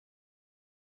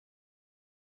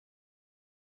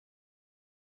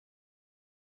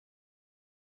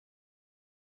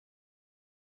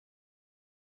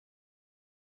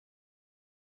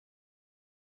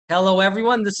Hello,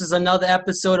 everyone. This is another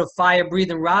episode of Fire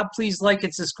Breathing Rob. Please like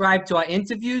and subscribe to our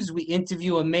interviews. We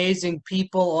interview amazing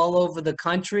people all over the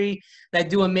country that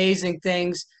do amazing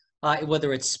things,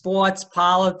 whether it's sports,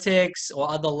 politics, or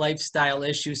other lifestyle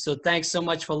issues. So thanks so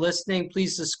much for listening.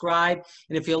 Please subscribe.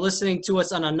 And if you're listening to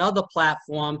us on another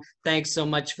platform, thanks so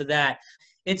much for that.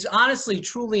 It's honestly,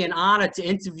 truly an honor to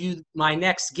interview my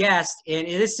next guest. And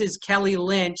this is Kelley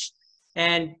Lynch.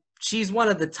 And she's one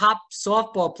of the top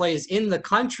softball players in the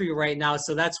country right now,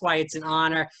 so that's why it's an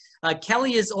honor.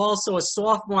 Kelley is also a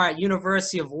sophomore at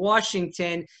University of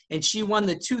Washington, and she won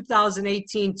the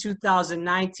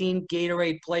 2018-2019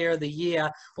 Gatorade Player of the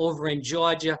Year over in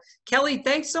Georgia. Kelley,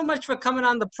 thanks so much for coming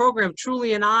on the program.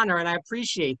 Truly an honor, and I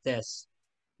appreciate this.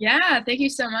 Yeah, thank you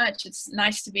so much. It's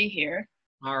nice to be here.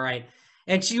 All right.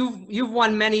 And you've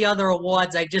won many other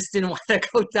awards. I just didn't want to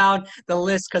go down the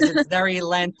list because it's very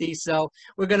lengthy. So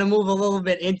we're going to move a little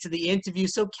bit into the interview.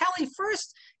 So Kelley,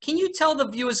 first, can you tell the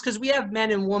viewers, because we have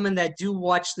men and women that do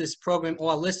watch this program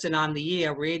or listen on the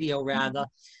air, radio rather,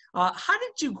 how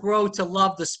did you grow to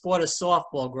love the sport of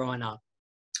softball growing up?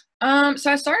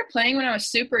 So I started playing when I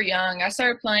was super young. I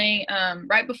started playing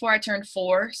right before I turned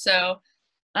 4. So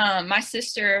my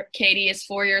sister, Katie, is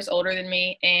 4 years older than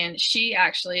me, and she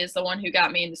actually is the one who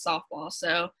got me into softball.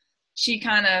 So she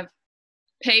kind of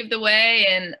paved the way,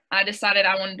 and I decided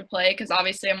I wanted to play because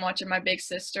obviously I'm watching my big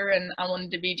sister, and I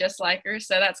wanted to be just like her.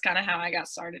 So that's kind of how I got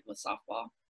started with softball.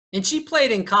 And she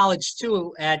played in college,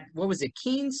 too, at, what was it,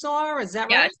 Keensar? Is that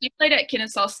right? Yeah, she played at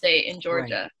Kennesaw State in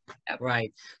Georgia. Right. Yep.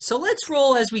 Right. So let's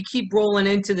roll as we keep rolling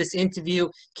into this interview.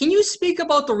 Can you speak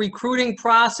about the recruiting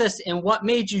process and what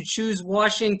made you choose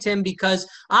Washington? Because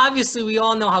obviously we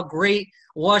all know how great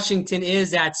Washington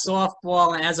is at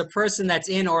softball. And as a person that's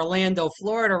in Orlando,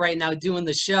 Florida right now doing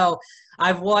the show,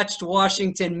 I've watched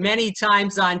Washington many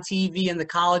times on TV in the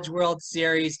College World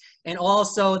Series, and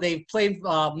also they've played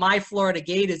my Florida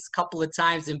Gators a couple of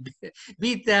times and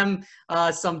beat them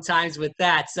sometimes with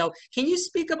that. So can you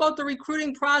speak about the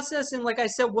recruiting process and, like I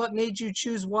said, what made you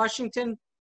choose Washington?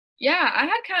 Yeah, I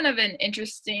had kind of an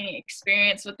interesting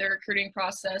experience with the recruiting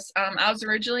process. I was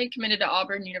originally committed to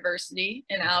Auburn University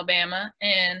in Alabama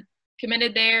and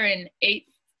committed there in 8th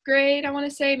grade, I want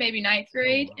to say, maybe 9th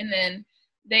grade, and then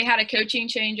they had a coaching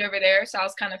change over there, so I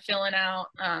was kind of filling out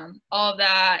all of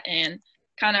that and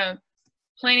kind of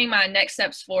planning my next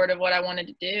steps forward of what I wanted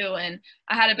to do. And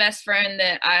I had a best friend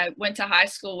that I went to high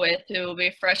school with who will be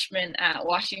a freshman at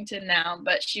Washington now,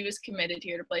 but she was committed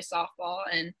here to play softball.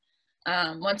 And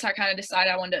once I kind of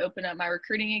decided I wanted to open up my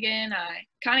recruiting again, I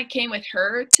kind of came with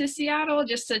her to Seattle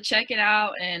just to check it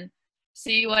out and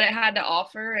see what it had to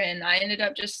offer. And I ended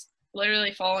up just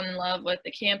literally falling in love with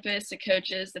the campus, the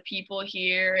coaches, the people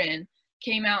here, and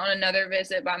came out on another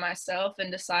visit by myself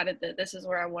and decided that this is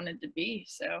where I wanted to be.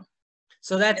 So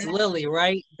that's Lily,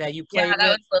 right? That you played with? Yeah,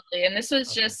 that was Lily. And this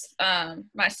was just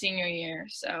my senior year.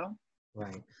 So.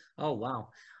 Right. Oh, wow.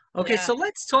 Okay, Yeah. so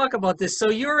let's talk about this. So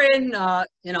you're in,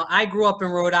 I grew up in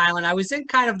Rhode Island. I was in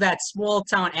kind of that small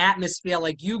town atmosphere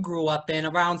like you grew up in,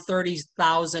 around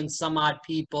 30,000 some odd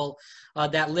people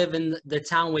that live in the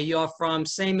town where you're from,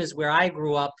 same as where I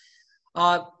grew up.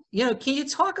 Can you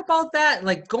talk about that?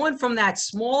 Like going from that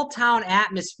small town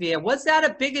atmosphere, was that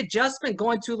a big adjustment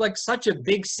going to like such a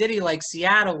big city like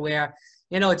Seattle where,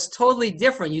 it's totally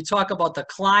different. You talk about the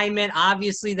climate,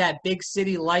 obviously that big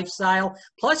city lifestyle,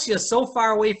 plus you're so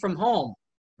far away from home.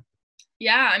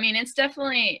 Yeah, I mean, it's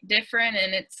definitely different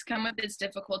and it's come with its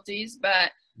difficulties,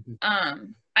 but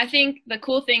I think the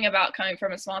cool thing about coming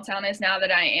from a small town is now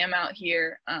that I am out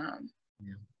here,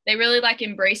 they really like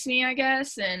embrace me, I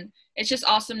guess. And it's just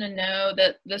awesome to know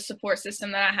that the support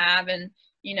system that I have and,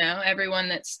 everyone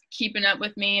that's keeping up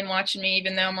with me and watching me,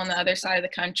 even though I'm on the other side of the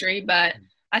country. But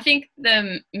I think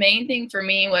the main thing for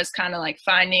me was kind of like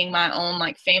finding my own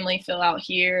like family feel out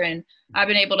here. And I've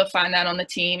been able to find that on the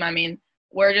team. I mean,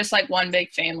 we're just like one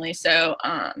big family. So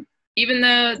even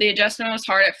though the adjustment was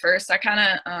hard at first, I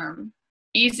kind of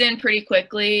eased in pretty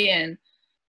quickly and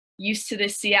used to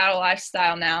this Seattle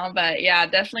lifestyle now. But yeah,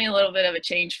 definitely a little bit of a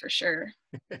change for sure.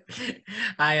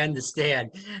 I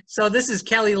understand. So this is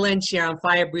Kelley Lynch here on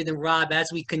Fire Breathing Rob.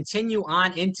 As we continue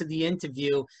on into the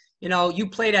interview, you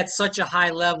played at such a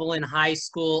high level in high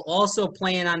school, also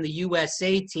playing on the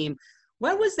USA team.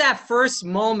 When was that first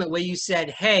moment where you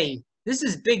said, hey, this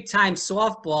is big time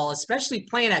softball, especially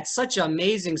playing at such an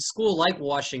amazing school like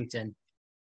Washington?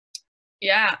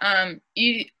 Yeah.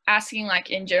 You asking like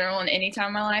in general in any time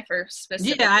in my life or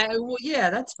specific?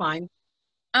 Yeah, that's fine.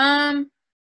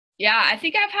 Yeah, I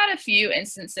think I've had a few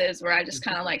instances where I just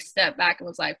kind of like stepped back and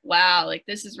was like, wow, like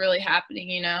this is really happening,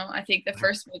 you know? I think the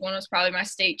first big one was probably my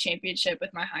state championship with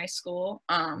my high school.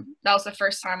 That was the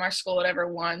first time our school had ever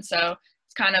won. So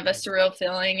it's kind of a surreal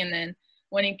feeling. And then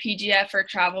winning PGF for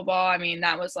travel ball, I mean,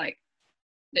 that was like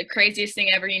the craziest thing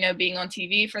ever, you know, being on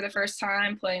TV for the first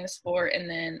time, playing the sport. And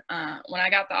then when I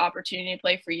got the opportunity to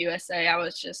play for USA, I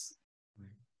was just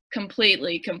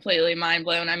completely mind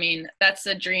blown. I mean, that's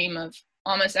the dream of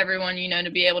almost everyone, you know,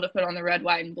 to be able to put on the red,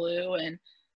 white, and blue. And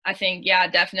I think, yeah,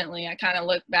 definitely, I kind of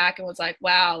looked back and was like,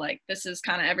 wow, like this is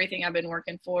kind of everything I've been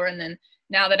working for. And then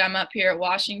now that I'm up here at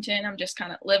Washington, I'm just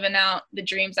kind of living out the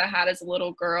dreams I had as a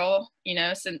little girl, you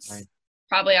know, since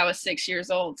probably I was 6 years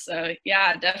old. So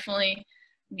yeah, it definitely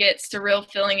gets surreal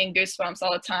feeling and goosebumps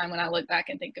all the time when I look back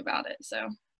and think about it. So,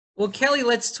 Well, Kelley,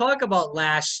 let's talk about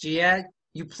last year.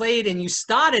 You played and you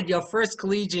started your first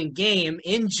collegiate game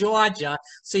in Georgia.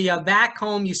 So you're back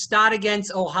home. You start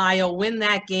against Ohio, win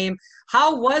that game.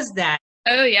 How was that?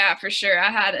 oh yeah, for sure.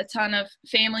 I had a ton of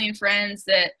family and friends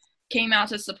that came out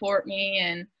to support me,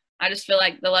 and I just feel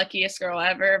like the luckiest girl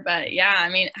ever. But yeah, I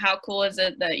mean, how cool is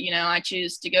it that, you know, I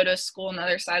choose to go to a school on the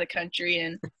other side of the country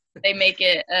and they make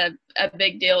it a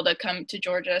big deal to come to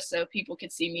Georgia so people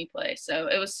could see me play. So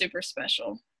it was super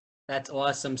special. That's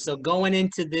awesome. So going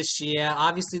into this year,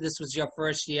 obviously this was your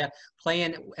first year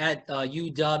playing at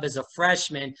UW as a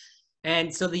freshman.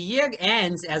 And so the year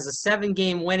ends as a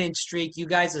 7-game winning streak. You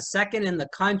guys are second in the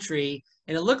country.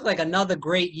 And it looked like another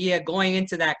great year going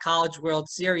into that College World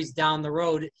Series down the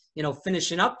road, you know,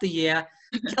 finishing up the year.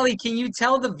 Kelley, can you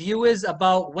tell the viewers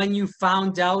about when you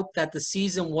found out that the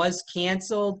season was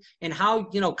canceled and how,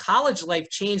 you know, college life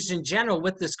changed in general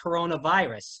with this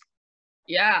coronavirus?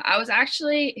 Yeah, I was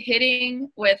actually hitting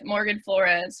with Morgan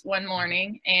Flores one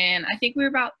morning, and I think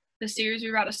the series we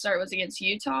were about to start was against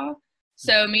Utah.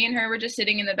 So me and her were just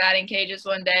sitting in the batting cages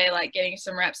one day, like getting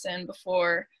some reps in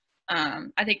before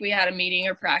I think we had a meeting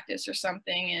or practice or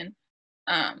something. And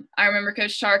I remember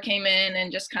Coach Char came in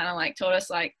and just kind of like told us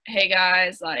like, hey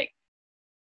guys, like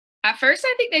at first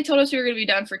I think they told us we were going to be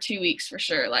done for 2 weeks for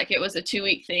sure. Like it was a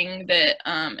 2-week thing that,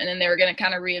 and then they were going to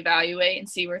kind of reevaluate and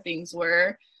see where things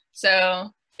were. So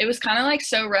it was kind of like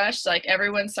so rushed. Like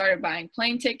everyone started buying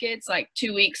plane tickets like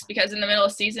 2 weeks because in the middle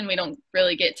of season we don't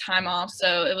really get time off.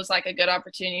 So it was like a good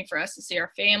opportunity for us to see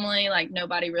our family. Like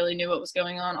nobody really knew what was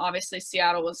going on. Obviously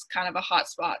Seattle was kind of a hot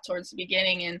spot towards the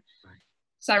beginning, and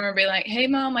so I remember being like, hey,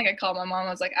 Mom, like I called my mom.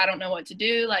 I was like, I don't know what to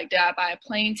do. Like, do I buy a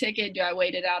plane ticket? Do I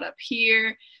wait it out up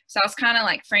here? So I was kind of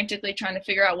like frantically trying to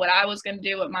figure out what I was going to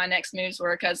do, what my next moves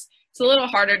were, because it's a little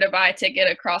harder to buy a ticket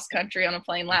across country on a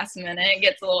plane last minute. It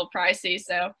gets a little pricey.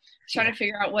 So I was trying to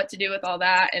figure out what to do with all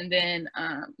that. And then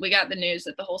we got the news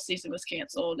that the whole season was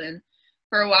canceled. And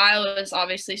for a while, it was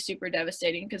obviously super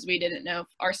devastating because we didn't know if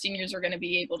our seniors were going to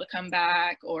be able to come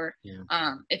back or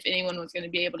if anyone was going to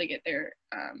be able to get their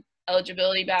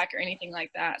eligibility back or anything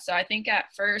like that. So I think at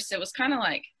first it was kind of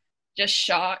like just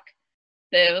shock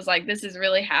that it was like, this is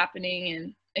really happening.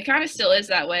 And it kind of still is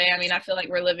that way. I mean, I feel like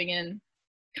we're living in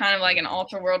kind of like an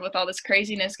alter world with all this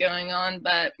craziness going on,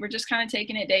 but we're just kind of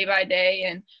taking it day by day,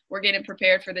 and we're getting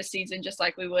prepared for this season just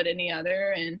like we would any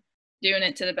other and doing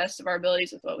it to the best of our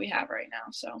abilities with what we have right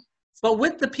now. So. But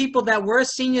with the people that were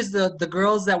seniors, the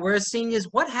girls that were seniors,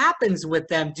 what happens with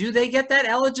them? Do they get that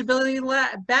eligibility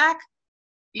back?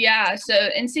 Yeah, so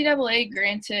NCAA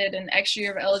granted an extra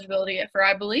year of eligibility for,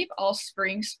 I believe, all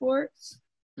spring sports.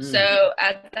 So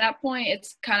at that point,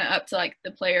 it's kind of up to like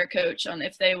the player coach on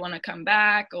if they want to come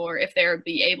back or if they'll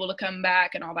be able to come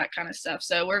back and all that kind of stuff.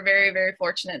 So we're very, very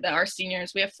fortunate that our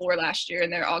seniors, we have 4 last year,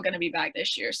 and they're all going to be back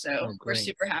this year. So we're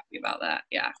super happy about that.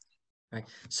 Yeah. Right.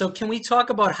 So can we talk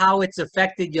about how it's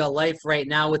affected your life right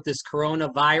now with this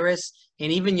coronavirus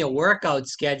and even your workout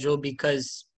schedule?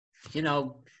 Because, you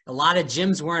know, a lot of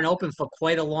gyms weren't open for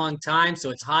quite a long time, so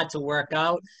it's hard to work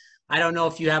out. I don't know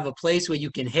if you have a place where you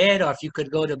can hit, or if you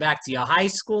could go back to your high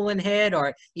school and hit,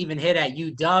 or even hit at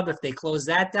UW if they close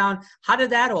that down. How did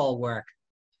that all work?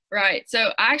 Right.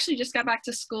 So I actually just got back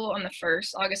to school on the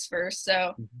 1st, August 1st.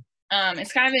 So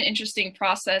it's kind of an interesting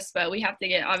process, but we have to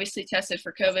get obviously tested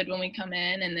for COVID when we come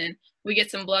in, and then we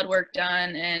get some blood work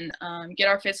done and get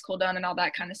our physical done and all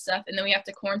that kind of stuff. And then we have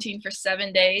to quarantine for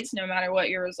 7 days, no matter what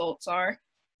your results are.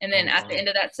 And then at the end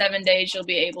of that 7 days, you'll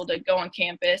be able to go on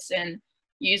campus and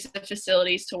use the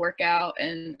facilities to work out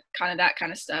and kind of that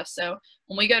kind of stuff. So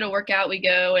when we go to work out, we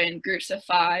go in groups of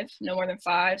 5, no more than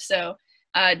 5. So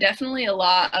definitely a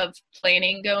lot of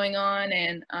planning going on.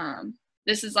 And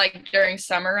this is like during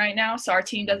summer right now, so our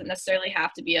team doesn't necessarily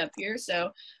have to be up here.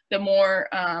 So the more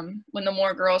when the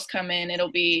more girls come in,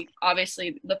 it'll be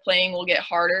obviously the playing will get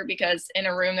harder because in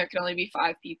a room there can only be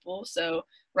 5 people. So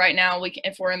right now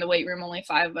if we're in the weight room, only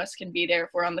 5 of us can be there.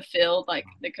 If we're on the field, like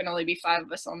there can only be 5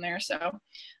 of us on there. So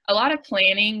a lot of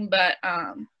planning, but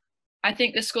I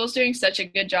think the school's doing such a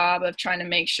good job of trying to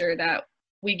make sure that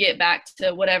we get back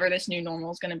to whatever this new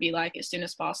normal is going to be like as soon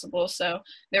as possible. So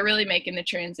they're really making the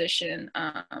transition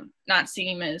not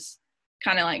seem as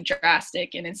kind of like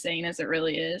drastic and insane as it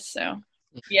really is. So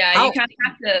yeah, you kind of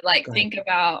have to like think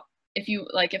about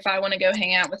if I want to go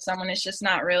hang out with someone, it's just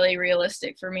not really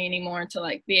realistic for me anymore to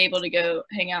like be able to go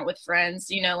hang out with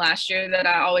friends, last year that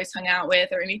I always hung out with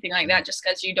or anything like that, just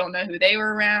because you don't know who they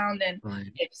were around. And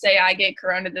if say I get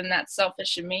corona, then that's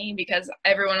selfish of me because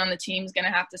everyone on the team is going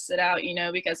to have to sit out,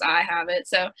 because I have it.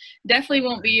 So definitely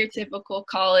won't be your typical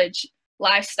college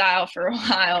lifestyle for a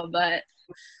while, but.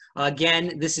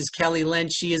 Again, this is Kelley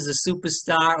Lynch. She is a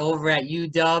superstar over at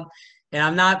UW. And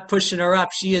I'm not pushing her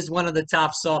up. She is one of the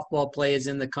top softball players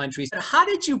in the country. How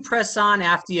did you press on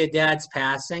after your dad's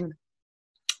passing?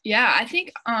 Yeah, I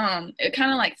think it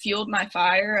kind of like fueled my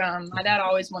fire. My dad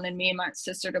always wanted me and my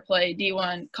sister to play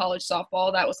D1 college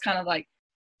softball. That was kind of like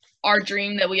our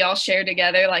dream that we all shared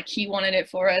together. Like he wanted it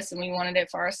for us and we wanted it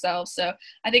for ourselves. So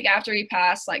I think after he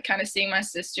passed, like kind of seeing my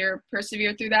sister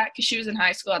persevere through that because she was in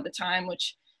high school at the time,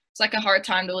 which it's like a hard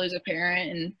time to lose a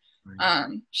parent. And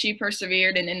she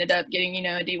persevered and ended up getting,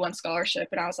 a D1 scholarship.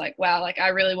 And I was like, wow, like I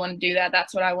really want to do that.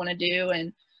 That's what I want to do.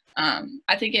 And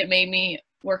I think it made me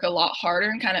work a lot harder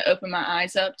and kind of open my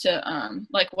eyes up to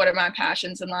like what are my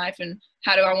passions in life and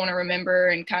how do I want to remember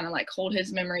and kind of like hold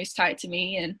his memories tight to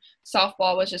me. And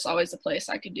softball was just always the place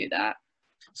I could do that.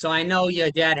 So I know your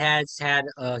dad has had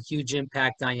a huge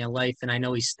impact on your life, and I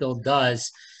know he still does.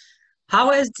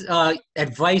 How has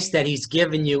advice that he's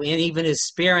given you and even his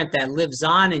spirit that lives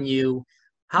on in you,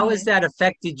 how has that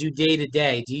affected you day to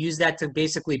day? Do you use that to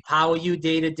basically power you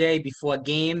day to day before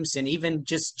games and even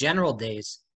just general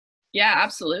days? Yeah,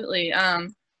 absolutely.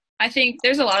 I think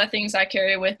there's a lot of things I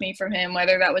carry with me from him,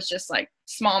 whether that was just like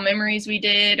small memories we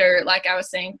did or like I was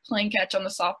saying, playing catch on the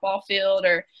softball field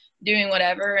or doing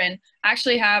whatever. And I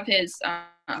actually have his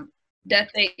death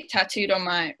date tattooed on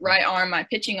my right arm, my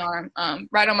pitching arm,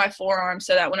 right on my forearm,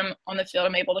 so that when I'm on the field,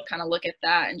 I'm able to kind of look at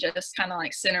that and just kind of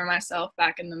like center myself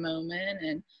back in the moment.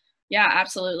 And yeah,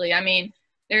 absolutely. I mean,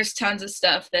 there's tons of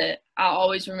stuff that I'll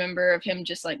always remember of him,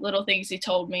 just like little things he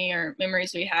told me or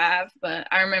memories we have. But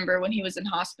I remember when he was in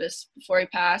hospice before he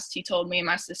passed, he told me and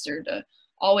my sister to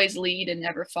always lead and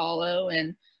never follow.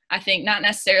 And I think not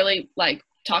necessarily like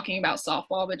talking about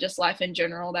softball, but just life in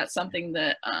general, that's something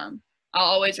that I'll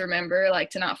always remember, like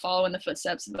to not follow in the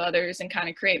footsteps of others and kind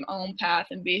of create my own path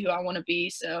and be who I want to be.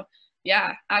 So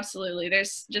yeah, absolutely.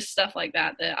 There's just stuff like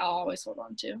that that I'll always hold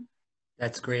on to.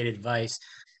 That's great advice.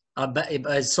 But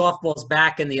softball's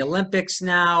back in the Olympics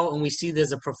now, and we see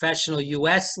there's a professional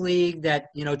U.S. league that,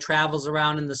 travels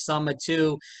around in the summer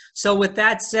too. So with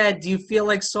that said, do you feel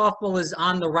like softball is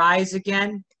on the rise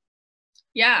again?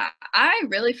 Yeah, I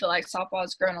really feel like softball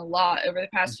has grown a lot over the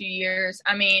past few years.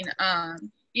 I mean,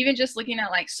 even just looking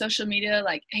at like social media,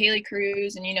 like Haley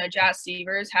Cruz and, Jazz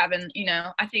Severs having,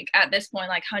 I think at this point,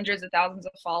 like hundreds of thousands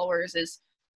of followers is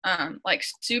like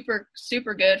super,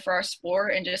 super good for our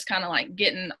sport and just kind of like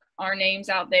getting our names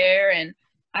out there. And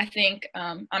I think,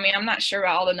 I mean, I'm not sure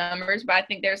about all the numbers, but I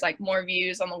think there's like more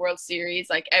views on the World Series,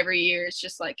 like every year it's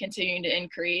just like continuing to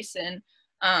increase. And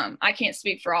I can't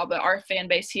speak for all, but our fan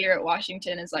base here at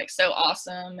Washington is like so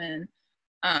awesome. And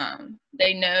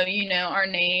they know, our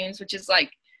names, which is like,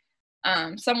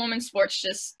 some women's sports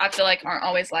just I feel like aren't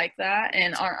always like that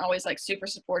and aren't always like super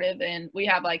supportive, and we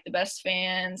have like the best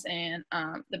fans and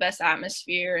the best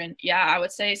atmosphere. And yeah, I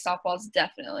would say softball's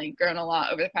definitely grown a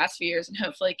lot over the past few years and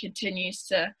hopefully continues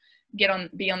to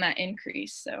be on that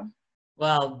increase. So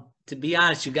Well, to be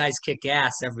honest, you guys kick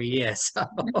ass every year, so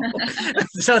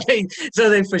so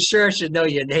they for sure should know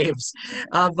your names.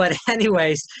 But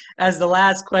anyways, as the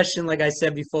last question, like I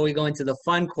said before, we go into the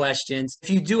fun questions. If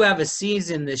you do have a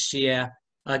season this year,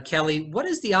 Kelley, what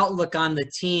is the outlook on the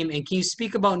team? And can you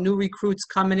speak about new recruits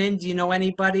coming in? Do you know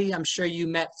anybody? I'm sure you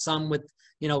met some with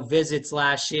visits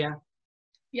last year.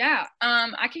 Yeah,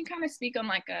 I can kind of speak on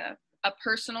like a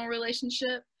personal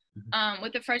relationship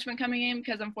with the freshmen coming in,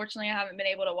 because unfortunately I haven't been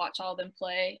able to watch all of them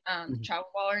play travel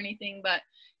ball or anything. But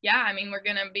yeah, I mean, we're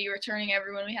going to be returning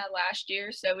everyone we had last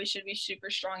year, so we should be super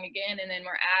strong again. And then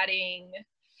we're adding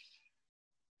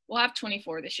we'll have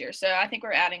 24 this year. So I think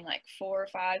we're adding like 4 or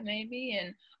 5 maybe.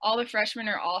 And all the freshmen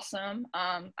are awesome.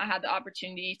 I had the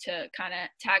opportunity to kind of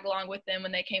tag along with them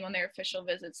when they came on their official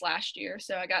visits last year.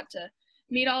 So I got to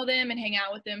meet all of them and hang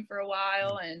out with them for a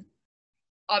while. And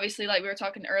obviously, like we were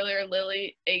talking earlier,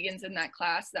 Lily Egan's in that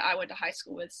class that I went to high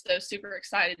school with. So super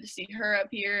excited to see her up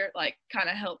here, like kind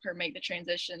of help her make the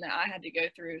transition that I had to go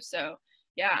through. So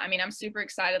yeah, I mean, I'm super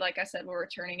excited. Like I said, we're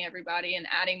returning everybody and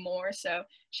adding more. So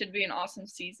should be an awesome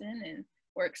season, and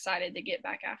we're excited to get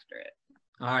back after it.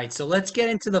 All right, so let's get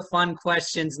into the fun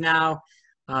questions now.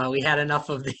 We had enough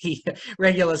of the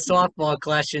regular softball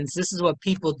questions. This is what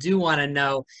people do want to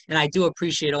know, and I do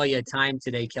appreciate all your time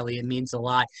today, Kelley. It means a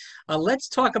lot. Let's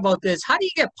talk about this. How do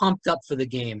you get pumped up for the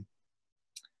game?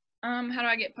 How do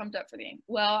I get pumped up for the game?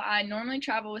 Well, I normally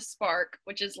travel with Spark,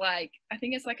 which is like, I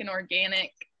think it's like an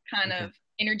organic kind of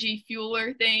energy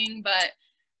fueler thing, but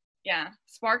yeah,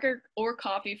 Spark or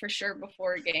coffee for sure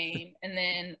before a game. And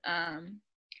then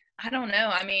I don't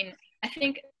know. I mean, I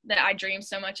think that I dream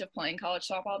so much of playing college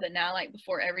softball that now, like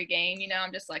before every game, you know,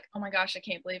 I'm just like, oh my gosh, I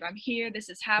can't believe I'm here. This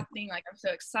is happening. Like, I'm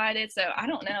so excited. So I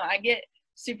don't know. I get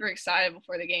super excited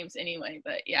before the games anyway.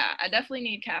 But yeah, I definitely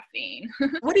need caffeine.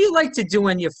 What do you like to do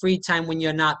in your free time when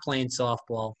you're not playing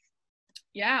softball?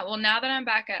 Yeah, well, now that I'm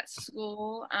back at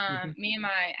school, me and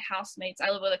my housemates,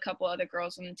 I live with a couple other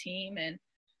girls on the team, and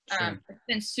it's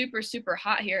been super, super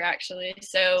hot here actually.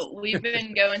 So we've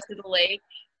been going to the lake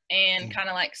and kind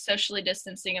of like socially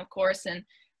distancing, of course, and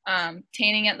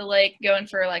tanning at the lake, going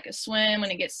for like a swim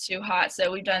when it gets too hot.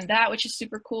 So we've done that, which is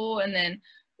super cool. And then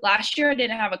last year I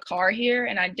didn't have a car here,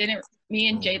 and me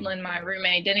and Jadlyn, my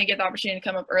roommate, didn't get the opportunity to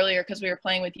come up earlier because we were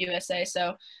playing with USA.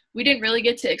 So we didn't really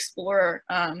get to explore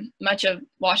much of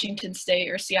Washington State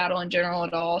or Seattle in general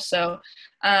at all. So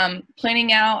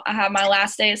planning out, I have my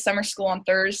last day of summer school on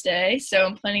Thursday. So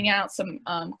I'm planning out some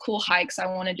cool hikes I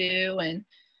want to do. And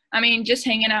I mean, just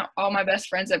hanging out, all my best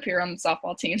friends up here on the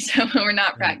softball team. So we're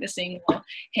not practicing, we'll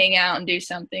hang out and do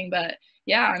something. But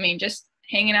yeah, I mean, just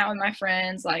hanging out with my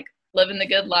friends, like living the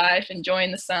good life,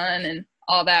 enjoying the sun and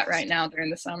all that right now during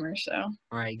the summer. So all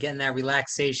right, getting that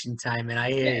relaxation time, and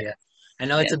I hear you. I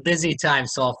know it's a busy time,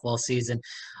 softball season.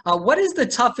 What is the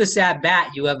toughest at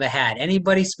bat you ever had?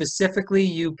 Anybody specifically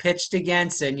you pitched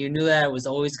against and you knew that it was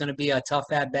always going to be a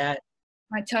tough at bat?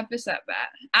 My toughest at bat.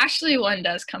 Actually, one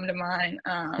does come to mind.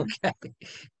 Okay.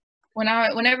 When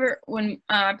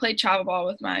I played travel ball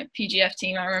with my PGF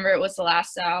team, I remember it was the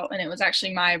last out, and it was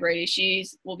actually Maya Brady. She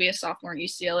will be a sophomore at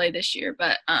UCLA this year,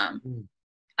 but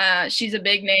she's a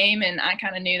big name, and I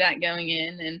kind of knew that going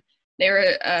in. And they were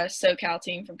a SoCal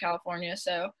team from California,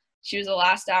 so she was the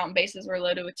last out, and bases were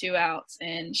loaded with 2 outs.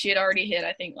 And she had already hit,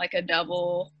 I think, like a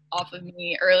double off of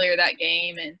me earlier that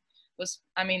game, and was,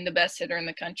 I mean, the best hitter in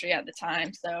the country at the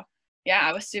time. So yeah,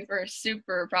 I was super,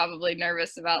 super probably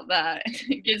nervous about that.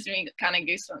 It gives me kind of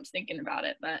goosebumps thinking about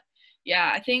it. But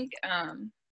yeah, I think a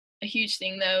huge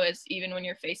thing though is even when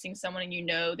you're facing someone and you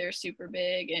know they're super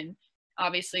big and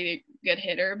obviously a good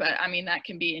hitter, but I mean, that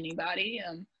can be anybody.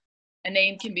 A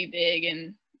name can be big,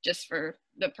 and just for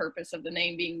the purpose of the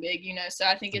name being big, you know. So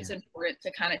I think it's important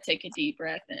to kind of take a deep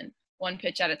breath and one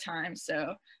pitch at a time.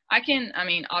 So I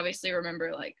mean, obviously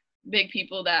remember like big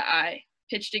people that I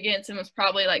pitched against and was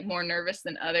probably like more nervous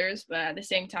than others, but at the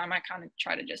same time, I kind of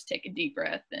try to just take a deep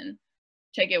breath and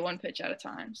take it one pitch at a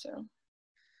time. So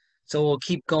we'll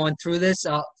keep going through this.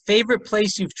 Favorite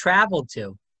place you've traveled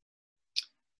to?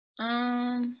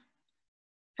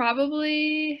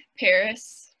 Probably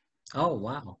Paris. Oh,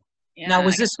 wow. Yeah. Now,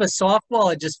 was this for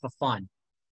softball or just for fun?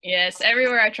 Yes,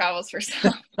 everywhere I travel is for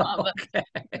softball. But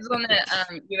it was on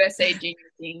the USA junior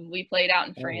team. We played out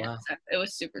in France. Wow. So it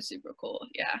was super, super cool.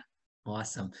 Yeah.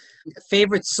 Awesome.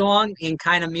 Favorite song and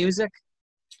kind of music?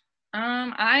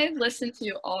 I listen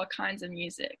to all kinds of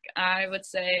music. I would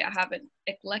say I have an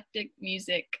eclectic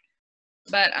music,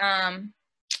 but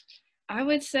I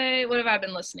would say, what have I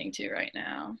been listening to right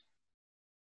now?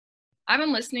 I've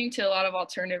been listening to a lot of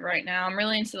alternative right now. I'm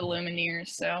really into the Lumineers,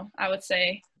 so I would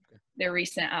say their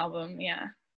recent album, yeah.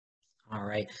 All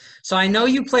right. So I know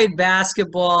you played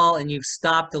basketball and you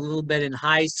stopped a little bit in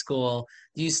high school.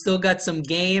 Do you still got some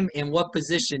game? And what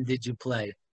position did you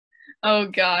play? Oh,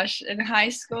 gosh. In high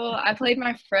school, I played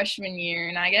my freshman year,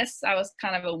 and I guess I was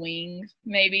kind of a wing,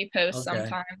 maybe post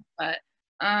sometime. But,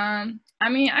 I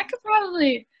mean, I could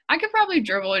probably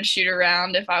dribble and shoot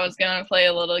around if I was going to play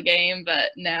a little game,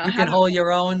 but no. You can hold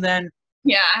your own then?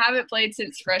 Yeah, I haven't played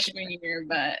since freshman year,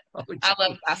 but I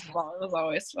love basketball. It was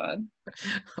always fun.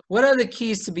 What are the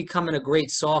keys to becoming a great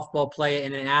softball player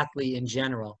and an athlete in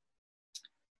general?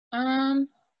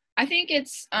 I think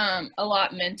it's a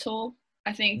lot mental.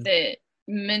 I think that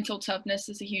mental toughness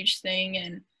is a huge thing,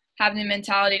 and having the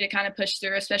mentality to kind of push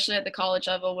through, especially at the college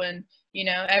level when, you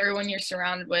know, everyone you're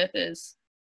surrounded with is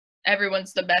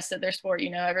everyone's the best at their sport,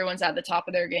 you know, everyone's at the top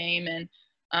of their game. And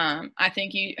I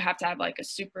think you have to have like a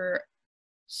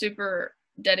super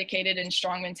dedicated and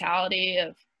strong mentality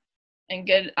and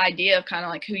good idea of kind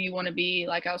of like who you want to be,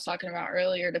 like I was talking about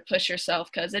earlier, to push yourself,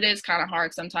 because it is kind of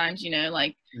hard sometimes, you know,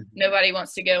 like nobody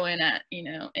wants to go in at, you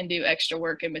know, and do extra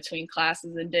work in between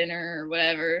classes and dinner or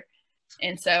whatever.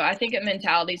 And so I think that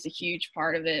mentality is a huge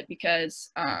part of it,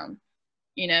 because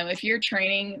you know, if you're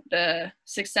training, the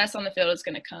success on the field is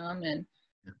going to come, and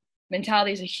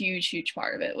mentality is a huge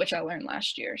part of it, which I learned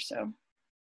last year. So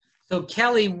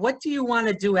Kelley, what do you want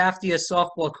to do after your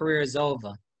softball career is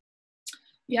over?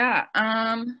 Yeah,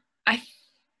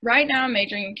 right now I'm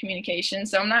majoring in communication,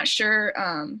 so I'm not sure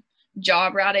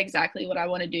job route exactly what I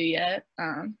want to do yet,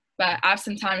 but I have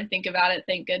some time to think about it,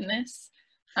 thank goodness.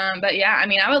 But yeah, I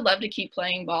mean, I would love to keep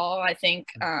playing ball. I think,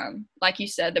 like you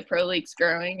said, the pro league's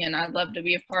growing, and I'd love to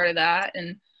be a part of that.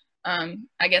 And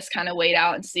I guess kind of wait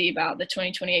out and see about the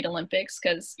 2028 Olympics,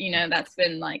 because, you know, that's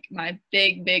been like my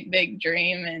big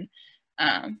dream.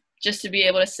 And just to be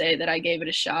able to say that I gave it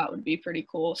a shot would be pretty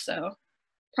cool. So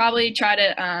probably try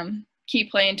to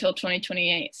keep playing until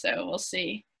 2028. So we'll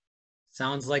see.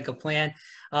 Sounds like a plan.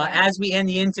 As we end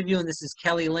the interview, and this is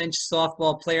Kelley Lynch,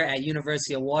 softball player at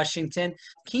University of Washington.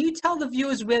 Can you tell the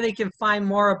viewers where they can find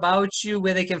more about you,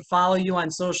 where they can follow you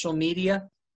on social media?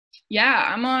 Yeah,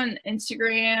 I'm on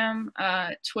Instagram,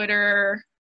 Twitter.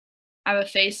 I have a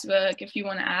Facebook if you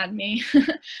want to add me.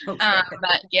 Okay.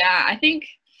 But yeah, I think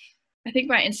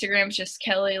my Instagram is just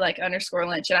Kelley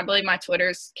 _Lynch, and I believe my Twitter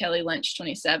is Kelley Lynch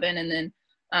 27. And then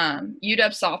UW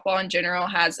softball in general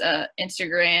has a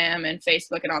Instagram and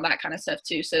Facebook and all that kind of stuff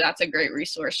too. So that's a great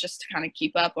resource just to kind of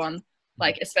keep up on,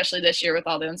 like, especially this year with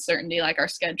all the uncertainty, like our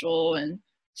schedule and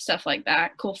stuff like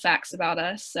that. Cool facts about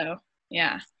us. So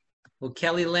yeah. Well,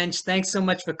 Kelley Lynch, thanks so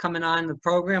much for coming on the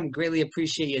program. Greatly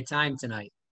appreciate your time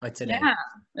tonight or today. Yeah,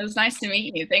 it was nice to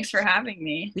meet you. Thanks for having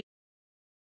me.